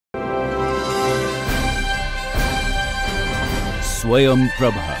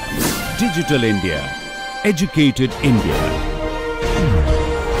SwayamPrabha. Digital India. Educated India.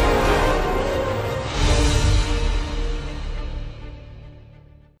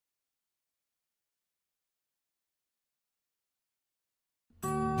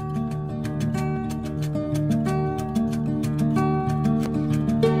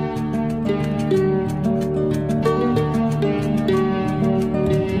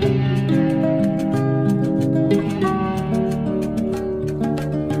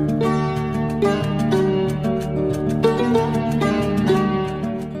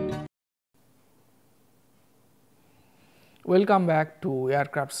 Welcome back to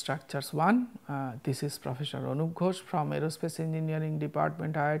Aircraft Structures 1. This is Professor Anup Ghosh from Aerospace Engineering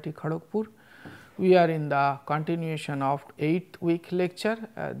Department, IIT KANPUR. We are in the continuation of 8th week lecture.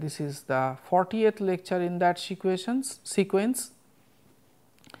 This is the 40th lecture in that sequence.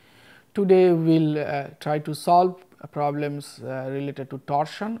 Today, we will try to solve problems related to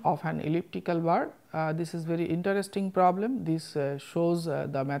torsion of an elliptical bar. This is very interesting problem. This shows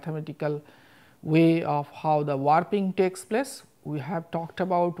the mathematical way of how the warping takes place. We have talked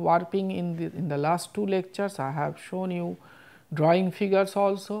about warping in the last two lectures. I have shown you drawing figures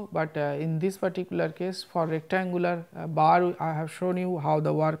also, but in this particular case for rectangular bar I have shown you how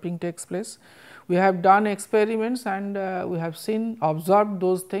the warping takes place. We have done experiments and we have seen observed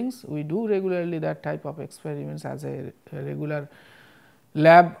those things. We do regularly that type of experiments as a regular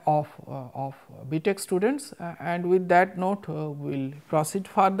lab of BTech students, and with that note we will proceed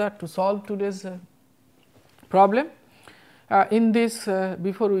further to solve today's problem. In this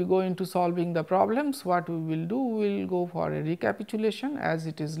before we go into solving the problems, what we will do, we will go for a recapitulation as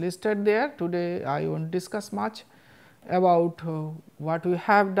it is listed there. Today I will not discuss much about what we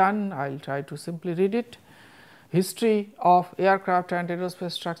have done. I will try to simply read it. History of aircraft and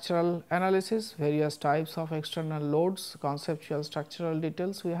aerospace structural analysis, various types of external loads, conceptual structural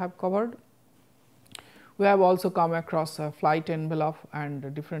details we have covered. We have also come across a flight envelope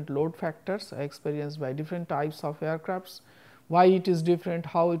and different load factors experienced by different types of aircrafts, why it is different,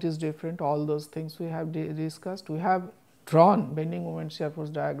 how it is different, all those things we have discussed. We have drawn bending moment shear force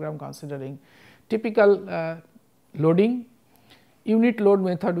diagram considering typical loading. Unit load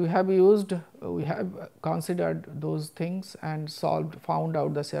method we have used, we have considered those things and found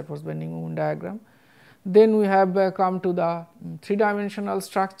out the shear force bending moment diagram. Then we have come to the 3-dimensional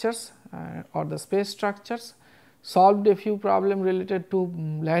structures or the space structures, solved a few problems related to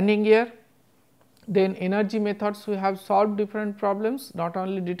landing gear. Then energy methods we have solved different problems, not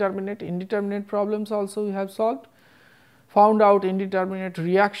only determinate, indeterminate problems also we have solved, found out indeterminate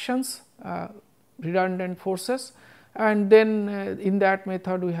reactions, redundant forces. And then in that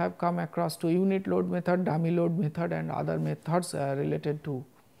method we have come across to unit load method, dummy load method and other methods related to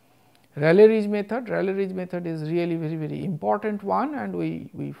Rayleigh-Ridge method. Rayleigh-Ridge method is really very important one, and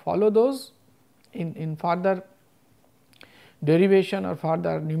we follow those in further derivation or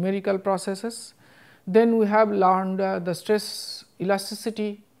further numerical processes. Then we have learned the stress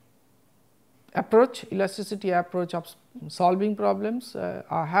elasticity approach of solving problems.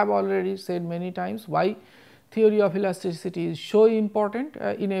 I have already said many times why theory of elasticity is so important.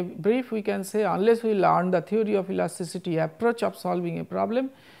 In a brief we can say, unless we learn the theory of elasticity approach of solving a problem,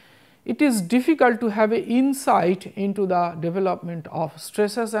 it is difficult to have a insight into the development of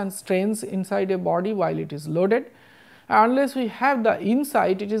stresses and strains inside a body while it is loaded. Unless we have the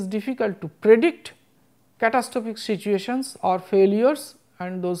insight, it is difficult to predict catastrophic situations or failures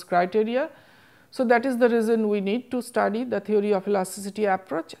and those criteria. So, that is the reason we need to study the theory of elasticity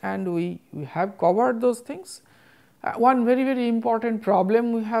approach, and we have covered those things. One very important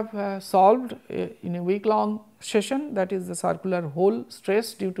problem we have solved in a week long session, that is the circular hole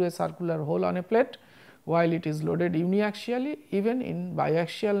stress due to a circular hole on a plate while it is loaded uniaxially, even in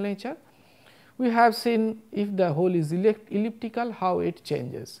biaxial nature. We have seen if the hole is elliptical, how it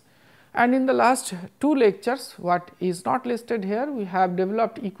changes. And in the last two lectures, what is not listed here, we have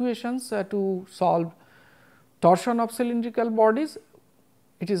developed equations to solve torsion of cylindrical bodies.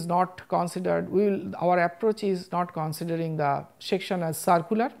 It is not considered, our approach is not considering the section as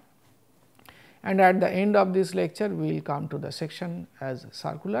circular, and at the end of this lecture we will come to the section as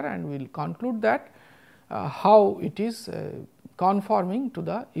circular and we will conclude that how it is conforming to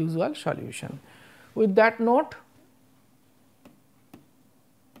the usual solution. With that note,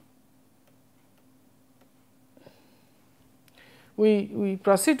 we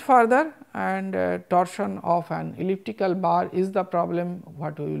proceed further, and torsion of an elliptical bar is the problem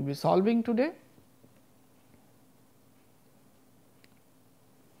what we will be solving today.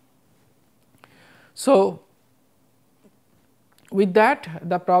 So, with that,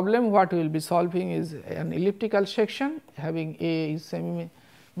 the problem what we will be solving is an elliptical section having A is semi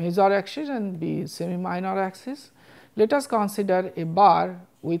major axis and B is semi minor axis. Let us consider a bar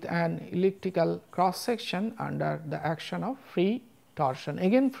with an elliptical cross section under the action of free torsion.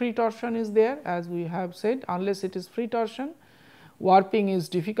 Again free torsion is there, as we have said, unless it is free torsion warping is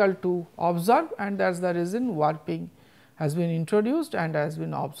difficult to observe, and that is the reason warping has been introduced and has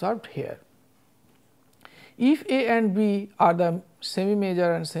been observed here. If A and B are the semi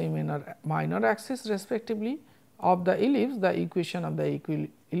major and semi minor axis respectively of the ellipse, the equation of the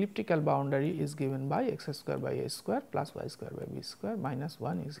elliptical boundary is given by x square by a square plus y square by b square minus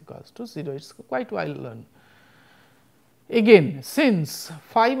 1 is equals to 0. It is quite well known. Again, since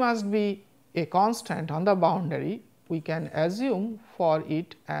phi must be a constant on the boundary, we can assume for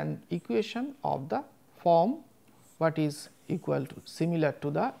it an equation of the form what is equal to similar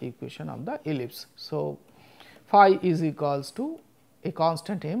to the equation of the ellipse. So, phi is equals to a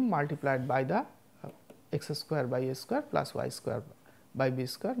constant m multiplied by the x square by a square plus y square by b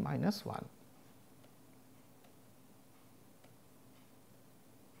square minus 1.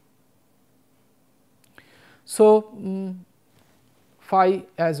 So, phi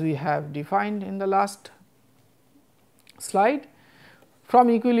as we have defined in the last slide, from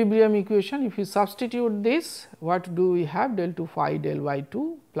equilibrium equation if you substitute this, what do we have? Del 2 phi del y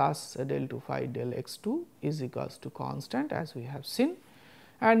 2 plus del 2 phi del x 2 is equals to constant as we have seen,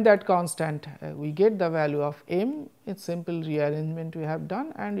 and that constant we get the value of m. It's simple rearrangement we have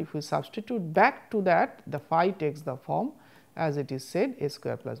done, and if we substitute back to that, the phi takes the form as it is said a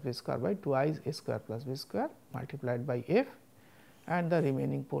square plus b square by 2i a square plus b square multiplied by f, and the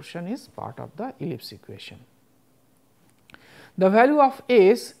remaining portion is part of the ellipse equation. The value of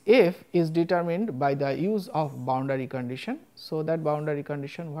S f is determined by the use of boundary condition. So, that boundary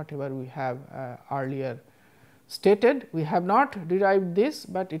condition whatever we have earlier stated, we have not derived this,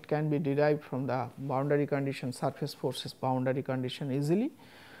 but it can be derived from the boundary condition, surface forces boundary condition easily.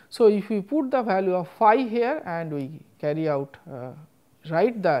 So, if we put the value of phi here and we carry out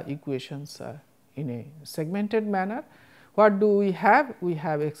write the equations in a segmented manner, what do we have? We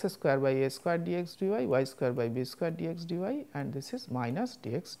have x square by a square dx dy, y square by b square dx dy, and this is minus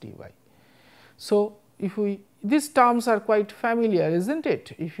dx dy. So, if we these terms are quite familiar, is not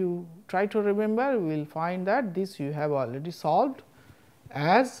it? If you try to remember, we will find that this you have already solved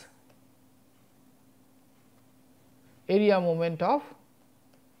as area moment of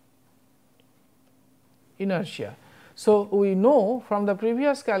inertia. So, we know from the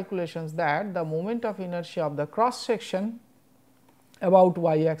previous calculations that the moment of inertia of the cross section about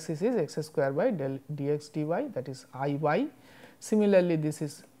y axis is x square by del dx dy, that is I y. Similarly, this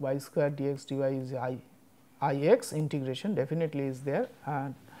is y square dx dy is I x, integration definitely is there,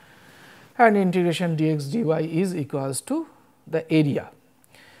 and integration dx dy is equals to the area.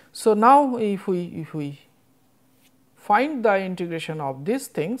 So, now if we find the integration of these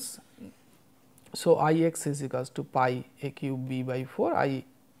things, so I x is equals to pi a cube b by 4, I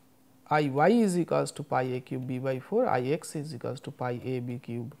y is equals to pi a cube b by 4, I x is equals to pi a b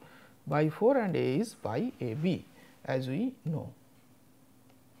cube by 4, and a is pi a b as we know.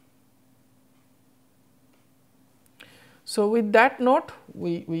 So, with that note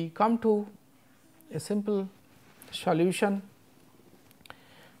we come to a simple solution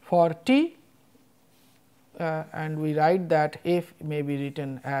for t, and we write that f may be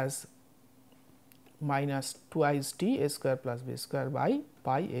written as minus twice t a square plus b square by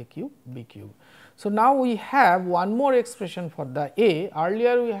pi a cube b cube. So, now we have one more expression for the a.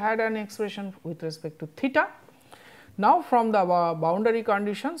 Earlier we had an expression with respect to theta. Now, from the boundary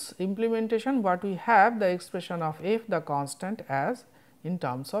conditions implementation, what we have the expression of f the constant as in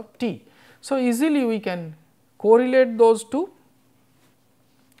terms of t. So, easily we can correlate those two.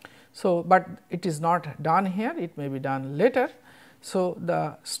 So, but it is not done here, it may be done later. So,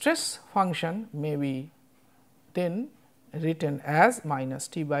 the stress function may be then written as minus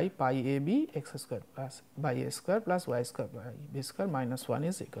t by pi a b x square plus by a square plus y square by b square minus 1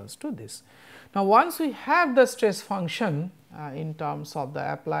 is equals to this. Now, once we have the stress function in terms of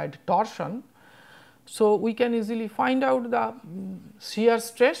the applied torsion, so we can easily find out the shear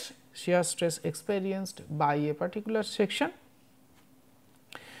stress experienced by a particular section.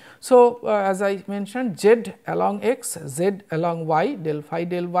 So, as I mentioned z along x, z along y, del phi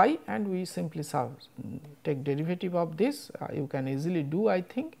del y, and we simply take derivative of this, you can easily do I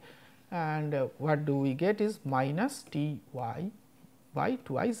think, and what do we get is minus t y by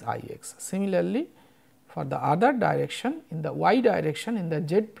twice I x. Similarly, for the other direction, in the y direction in the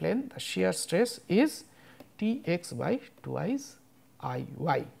z plane, the shear stress is T x by twice I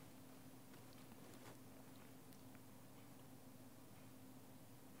y.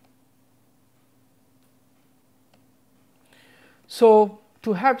 So,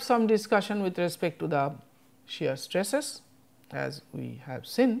 to have some discussion with respect to the shear stresses as we have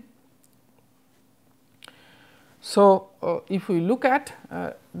seen. So, if we look at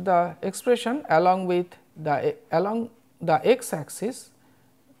the expression along the x axis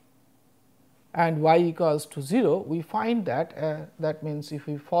and y equals to 0, we find that that means if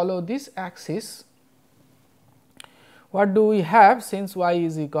we follow this axis, what do we have? Since y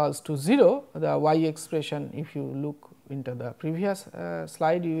is equals to 0, the y expression, if you look into the previous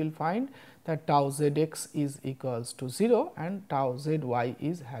slide, you will find that tau z x is equals to 0 and tau z y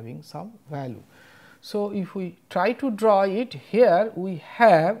is having some value. So, if we try to draw it here, we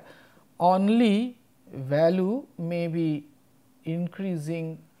have only value may be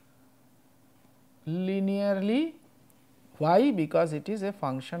increasing linearly. Why? Because it is a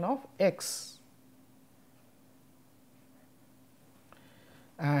function of x,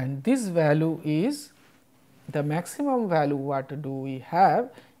 and this value is the maximum value. What do we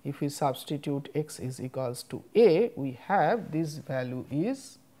have? If we substitute x is equals to a, we have this value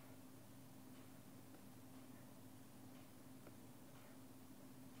is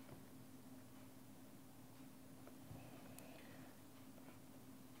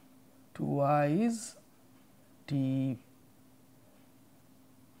 2 t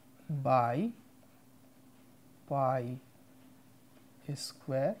by pi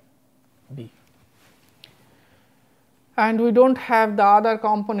square b. And we do not have the other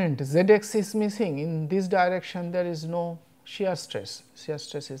component, z x is missing. In this direction there is no shear stress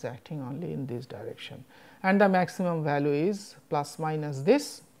is acting only in this direction, and the maximum value is plus minus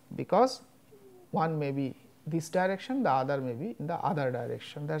this, because one may be this direction, the other may be in the other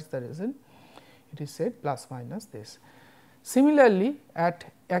direction. That is the reason it is said plus minus this. Similarly, at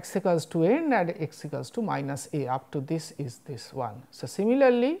x equals to a and at x equals to minus a, up to this is this one. So,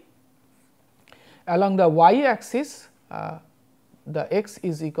 similarly, along the y axis, the x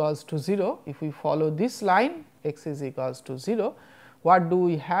is equals to 0. If we follow this line, x is equals to 0, what do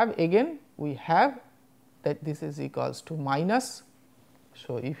we have? Again we have that this is equals to minus.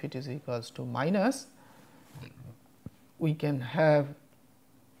 So, if it is equals to minus, we can have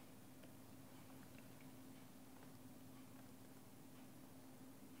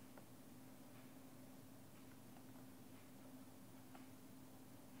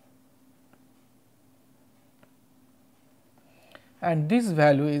and this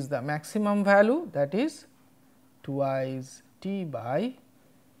value is the maximum value, that is twice t by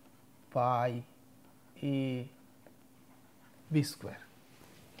pi a b square.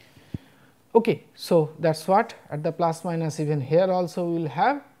 Okay, so, that is what at the plus minus even here also we will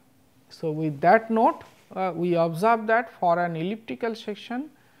have. So, with that note, we observe that for an elliptical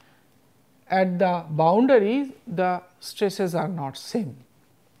section at the boundaries the stresses are not same,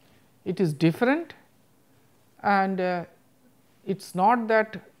 it is different, and it is not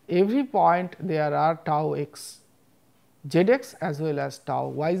that every point there are tau x z x as well as tau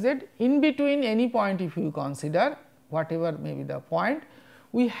y z. In between any point, if you consider whatever may be the point,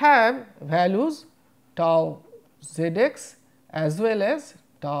 we have values tau z x as well as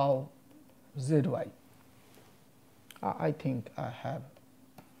tau z y. I think I have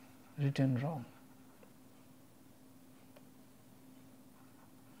written wrong.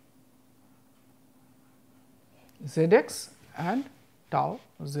 Z x and tau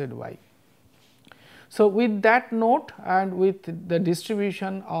z y. So, with that note and with the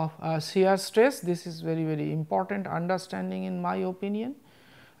distribution of shear stress, this is very very important understanding in my opinion.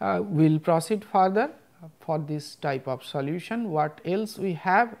 We will proceed further for this type of solution. What else we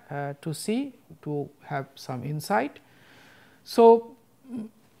have to see to have some insight. So,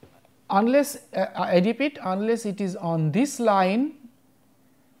 unless I repeat, unless it is on this line,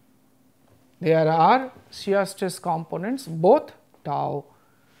 there are shear stress components both tau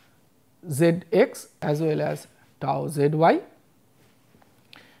z x as well as tau z y,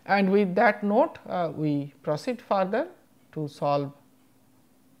 and with that note we proceed further to solve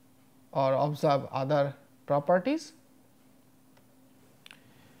or observe other properties.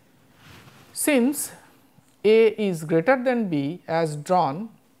 Since A is greater than B as drawn,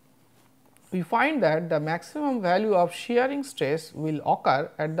 we find that the maximum value of shearing stress will occur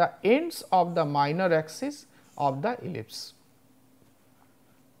at the ends of the minor axis of the ellipse.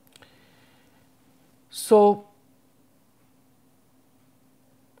 So,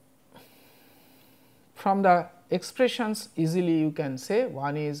 from the expressions easily you can say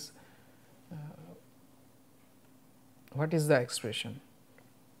one is what is the expression?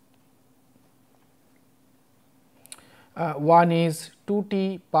 One is 2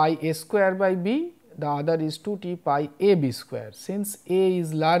 t pi a square by b, the other is 2 t pi a b square. Since a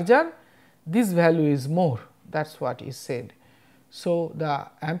is larger, this value is more, that is what is said. So, the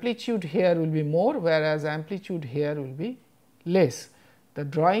amplitude here will be more, whereas amplitude here will be less. The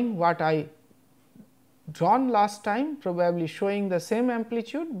drawing what I drawn last time probably showing the same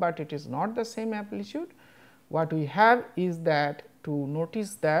amplitude, but it is not the same amplitude. What we have is that to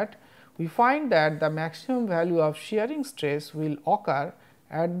notice that we find that the maximum value of shearing stress will occur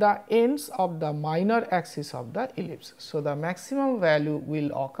at the ends of the minor axis of the ellipse. So, the maximum value will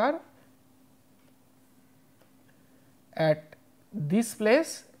occur at this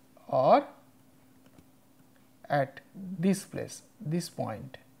place or at this place, this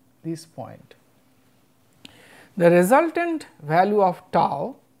point. The resultant value of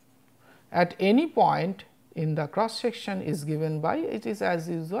tau at any point in the cross section is given by, it is as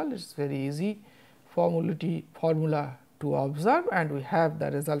usual, it is very easy formula to observe, and we have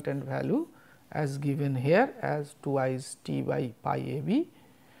the resultant value as given here as 2i's t by pi a b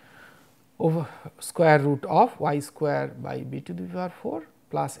over square root of y square by b to the power 4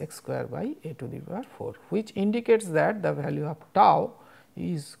 plus x square by a to the power 4, which indicates that the value of tau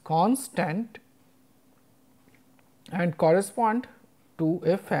is constant and correspond to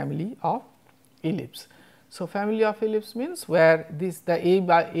a family of ellipse. So, family of ellipse means where this the a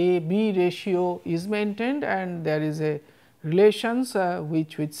by a b ratio is maintained and there is a relations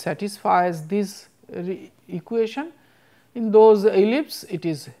which satisfies this equation. In those ellipse it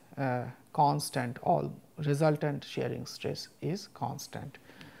is constant, all resultant shearing stress is constant.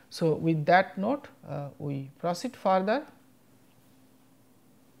 So, with that note we proceed further.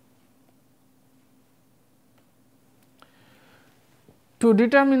 To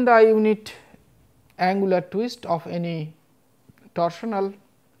determine the unit angular twist of any torsional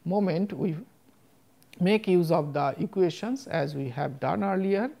moment, we make use of the equations as we have done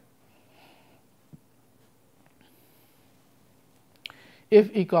earlier. F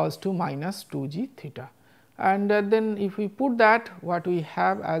equals to minus 2 g theta, and then if we put that, what we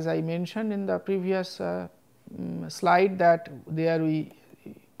have, as I mentioned in the previous slide, that there we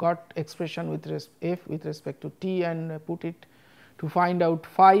got expression with f with respect to t and put it to find out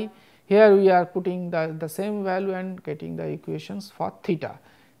phi. Here we are putting the same value and getting the equations for theta.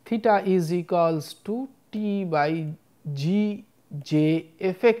 Theta is equals to t by g j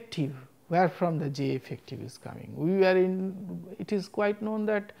effective, where from the j effective is coming. We were in, it is quite known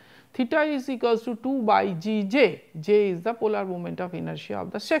that theta is equals to 2 by g j, j is the polar moment of inertia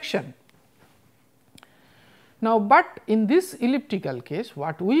of the section. Now, but in this elliptical case,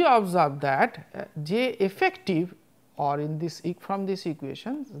 what we observe that j effective, or in this from this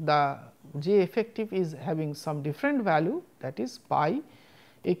equation, the j effective is having some different value, that is pi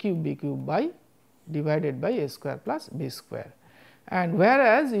a cube b cube by divided by a square plus b square. And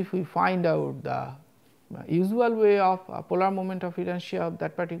whereas, if we find out the usual way of polar moment of inertia of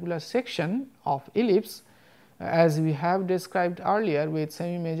that particular section of ellipse, as we have described earlier with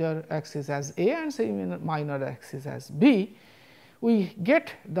semi major axis as A and semi minor axis as B, we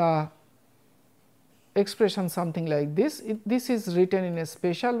get the expression something like this. This is written in a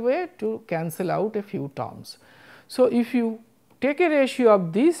special way to cancel out a few terms. So, if you take a ratio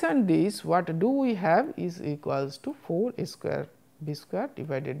of this and this, what do we have is equals to 4 a square b square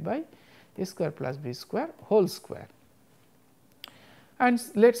divided by a square plus b square whole square. And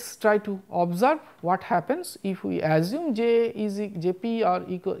let us try to observe what happens if we assume j is jp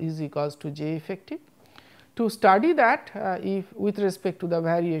or is equals to j effective. To study that, if with respect to the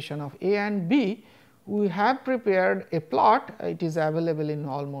variation of a and b, we have prepared a plot. It is available in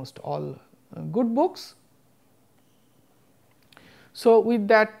almost all good books. So, with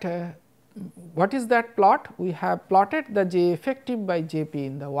that, what is that plot? We have plotted the j effective by jp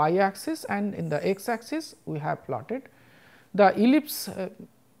in the y axis, and in the x axis we have plotted the ellipse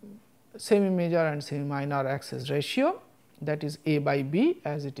semi major and semi minor axis ratio, that is a by b,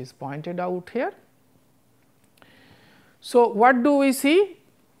 as it is pointed out here. So, what do we see?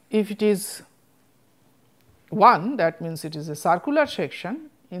 If it is 1, that means it is a circular section.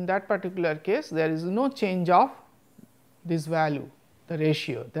 In that particular case, there is no change of this value, the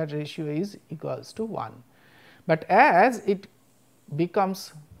ratio, that ratio is equals to 1. But as it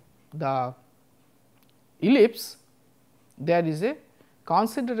becomes the ellipse, there is a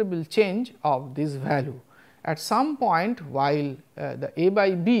considerable change of this value. At some point, while the a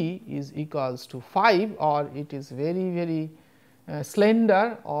by b is equals to 5, or it is very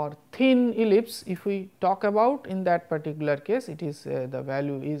slender or thin ellipse, if we talk about, in that particular case, it is the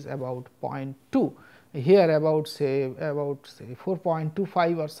value is about 0.2. Here about say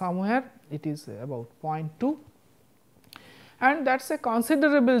 4.25 or somewhere, it is about 0.2, and that is a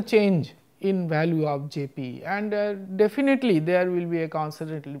considerable change in value of jp, and definitely there will be a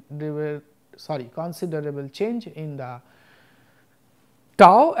considerable change in the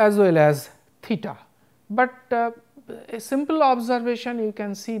tau as well as theta. But a simple observation, you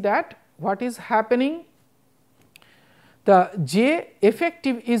can see that what is happening, the J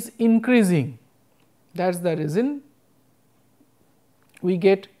effective is increasing, that is the reason we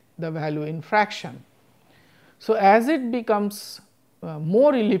get the value in fraction. So, as it becomes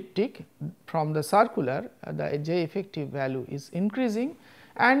more elliptic from the circular, the J effective value is increasing,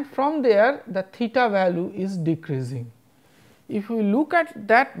 and from there the theta value is decreasing. If we look at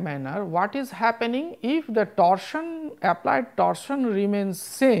that manner, what is happening, if the torsion, applied torsion remains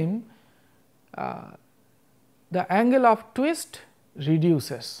same, the angle of twist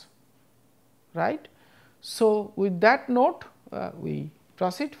reduces, right. So, with that note we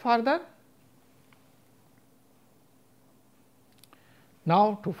proceed further.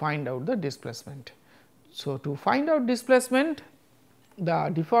 Now, to find out the displacement. So, to find out displacement,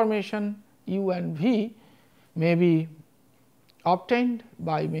 the deformation u and v may be obtained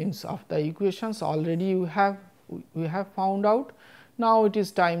by means of the equations already we have found out. Now, it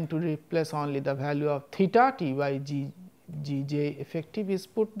is time to replace only the value of theta, T by G J effective is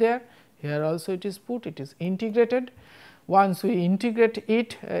put there, here also it is put, it is integrated. Once we integrate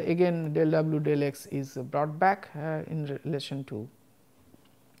it, again del w del x is brought back in relation to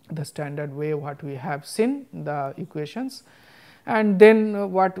the standard way what we have seen the equations, and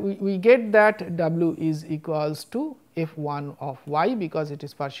then what we get that w is equals to f 1 of y, because it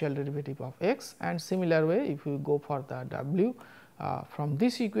is partial derivative of x, and similar way if we go for the w from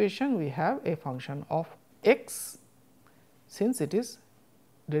this equation we have a function of x, since it is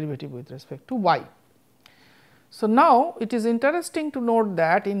derivative with respect to y. So, now it is interesting to note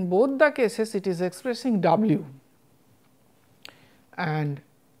that in both the cases it is expressing w, and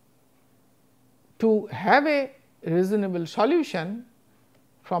to have a reasonable solution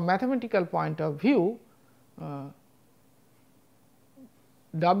from mathematical point of view,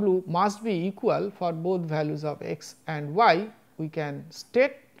 w must be equal for both values of x and y. We can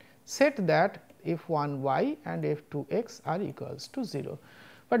set that f 1 y and f 2 x are equals to 0.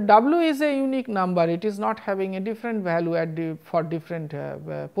 But w is a unique number, it is not having a different value at for different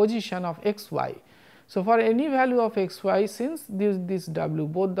position of x y. So, for any value of x y, since this w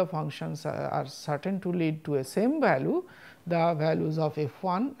both the functions are certain to lead to a same value, the values of f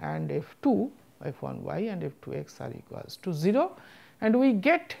 1 and f 2, f 1 y and f 2 x are equals to 0, and we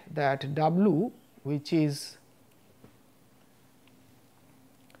get that w which is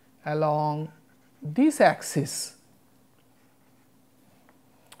along this axis.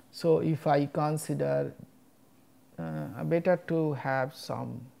 So, if I consider better to have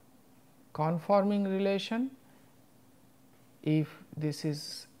some conforming relation, if this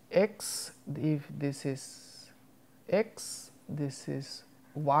is x, if this is x, this is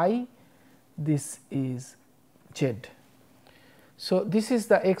y, this is z. So, this is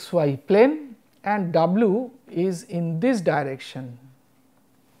the x y plane and w is in this direction.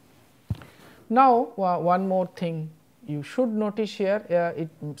 Now, one more thing you should notice here,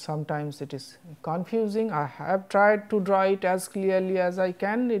 sometimes it is confusing. I have tried to draw it as clearly as I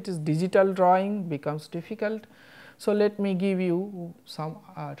can, it is digital drawing becomes difficult. So, let me give you some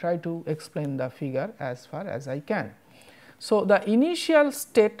try to explain the figure as far as I can. So, the initial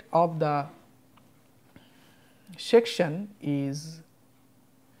state of the section is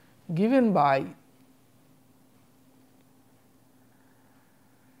given by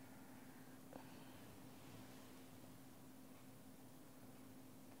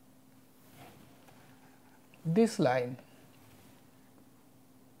this line.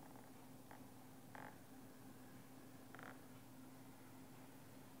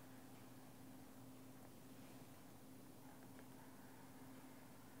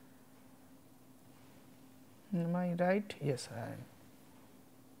 Am I right? Yes, I am.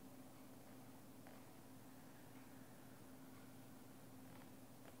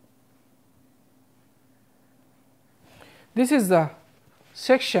 This is the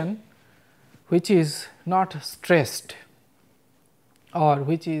section which is not stressed or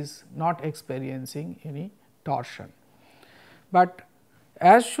which is not experiencing any torsion. But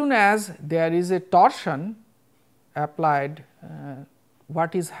as soon as there is a torsion applied,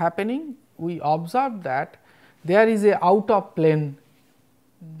 what is happening? We observe that there is a out of plane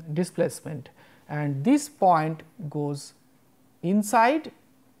displacement, and this point goes inside,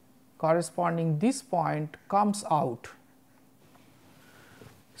 corresponding this point comes out.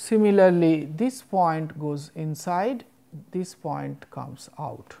 Similarly, this point goes inside, this point comes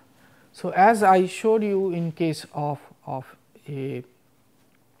out. So, as I showed you in case of a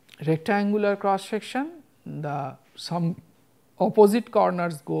rectangular cross section, some opposite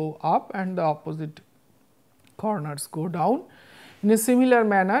corners go up and the opposite corners go down. In a similar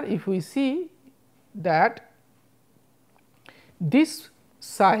manner, if we see that this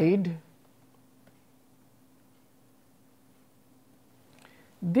side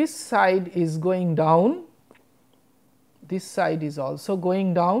is going down, this side is also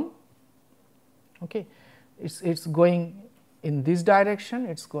going down. Okay. It's going in this direction,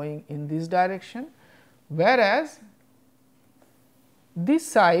 it's going in this direction, whereas this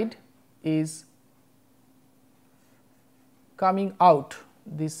side is coming out,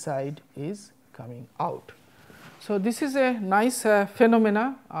 this side is coming out. So, this is a nice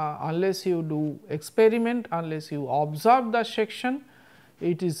phenomena, unless you do experiment, unless you observe the section,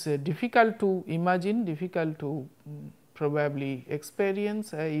 it is difficult to imagine, difficult to probably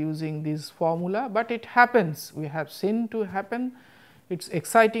experience using this formula, but it happens, we have seen to happen, it is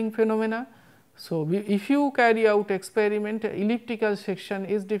exciting phenomena. So, if you carry out experiment, elliptical section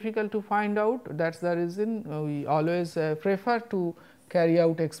is difficult to find out, that is the reason we always prefer to carry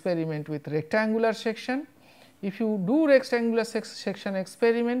out experiment with rectangular section. If you do rectangular section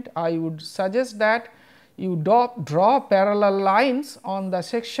experiment, I would suggest that you draw parallel lines on the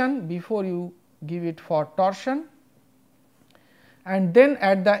section before you give it for torsion, and then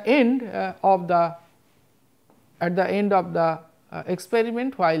at the end of the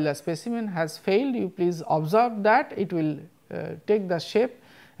experiment, while the specimen has failed, you please observe that it will take the shape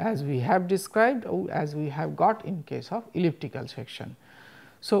as we have described, as we have got in case of elliptical section.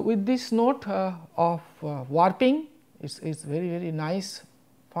 So, with this note of warping, it is very nice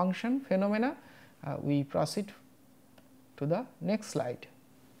function phenomena, we proceed to the next slide.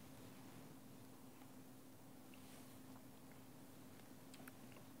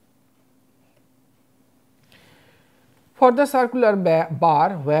 For the circular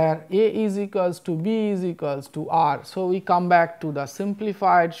bar where A is equals to B is equals to R. So, we come back to the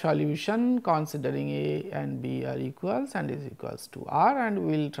simplified solution considering A and B are equals and is equals to R, and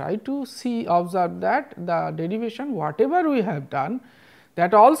we will try to observe that the derivation whatever we have done,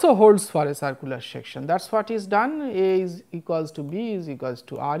 that also holds for a circular section. That is what is done. A is equals to B is equals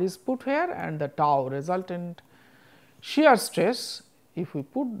to R is put here, and the tau resultant shear stress, if we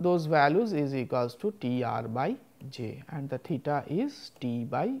put those values, is equals to T r by j, and the theta is T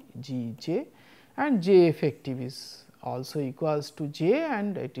by G j, and j effective is also equals to j,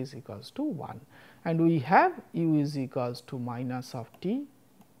 and it is equals to 1, and we have u is equals to minus of T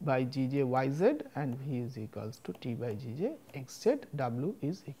by G j y z, and v is equals to T by G j x z, w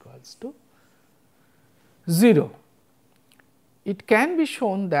is equals to 0. It can be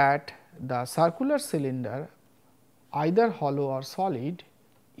shown that the circular cylinder, either hollow or solid,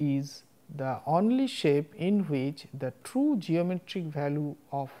 is the only shape in which the true geometric value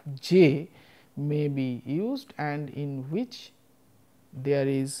of j may be used, and in which there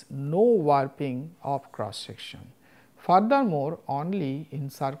is no warping of cross section. Furthermore, only in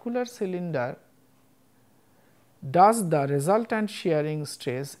circular cylinder does the resultant shearing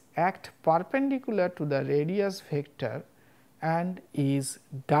stress act perpendicular to the radius vector and is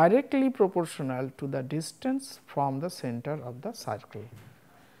directly proportional to the distance from the center of the circle.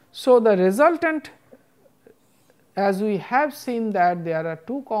 So, the resultant, as we have seen that there are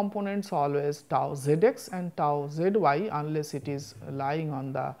two components always, tau z x and tau z y, unless it is lying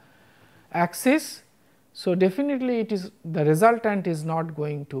on the axis. So, definitely it is the resultant is not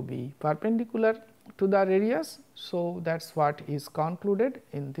going to be perpendicular to the radius. So, that is what is concluded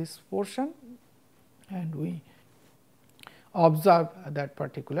in this portion, and we observe that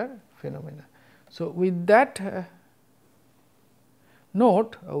particular phenomena. So, with that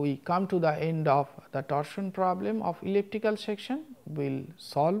note, we come to the end of the torsion problem of elliptical section. We will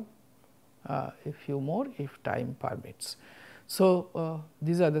solve a few more if time permits. So,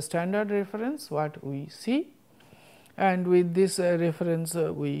 these are the standard reference what we see, and with this reference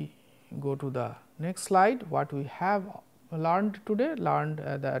we go to the next slide. What we have learned today,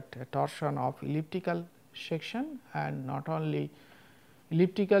 that torsion of elliptical section, and not only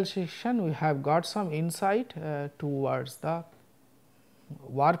elliptical section, we have got some insight towards the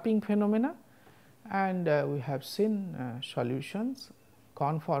warping phenomena, and we have seen solutions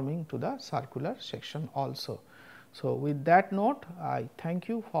conforming to the circular section also. So, with that note, I thank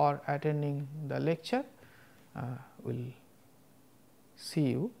you for attending the lecture. We will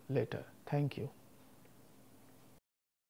see you later. Thank you.